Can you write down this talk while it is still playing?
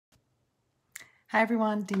Hi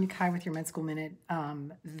everyone, Nakae with your Med School Minute.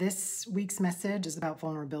 This week's message is about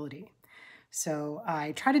vulnerability. So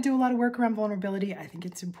I try to do a lot of work around vulnerability. I think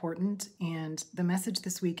it's important. And the message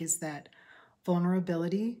this week is that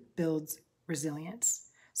vulnerability builds resilience.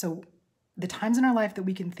 So the times in our life that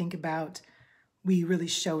we can think about, we really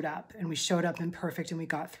showed up and we showed up imperfect and we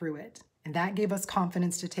got through it. And that gave us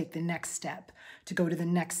confidence to take the next step, to go to the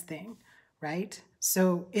next thing, right?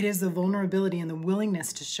 So it is the vulnerability and the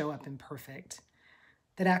willingness to show up imperfect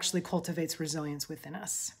that actually cultivates resilience within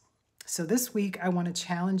us. So this week, I want to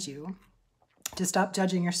challenge you to stop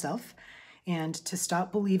judging yourself and to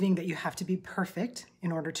stop believing that you have to be perfect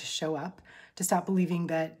in order to show up, to stop believing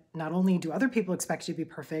that not only do other people expect you to be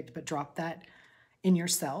perfect, but drop that in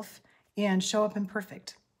yourself and show up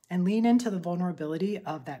imperfect and lean into the vulnerability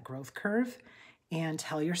of that growth curve and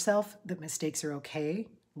tell yourself that mistakes are okay,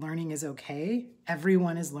 learning is okay,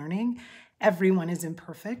 everyone is learning, everyone is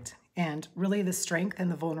imperfect, and really the strength and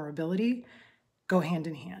the vulnerability go hand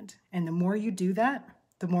in hand. And the more you do that,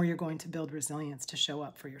 the more you're going to build resilience to show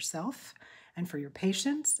up for yourself and for your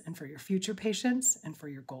patients and for your future patients and for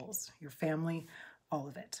your goals, your family, all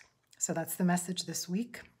of it. So that's the message this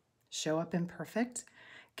week. Show up imperfect.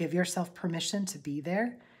 Give yourself permission to be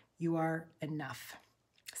there. You are enough.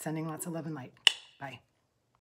 Sending lots of love and light. Bye.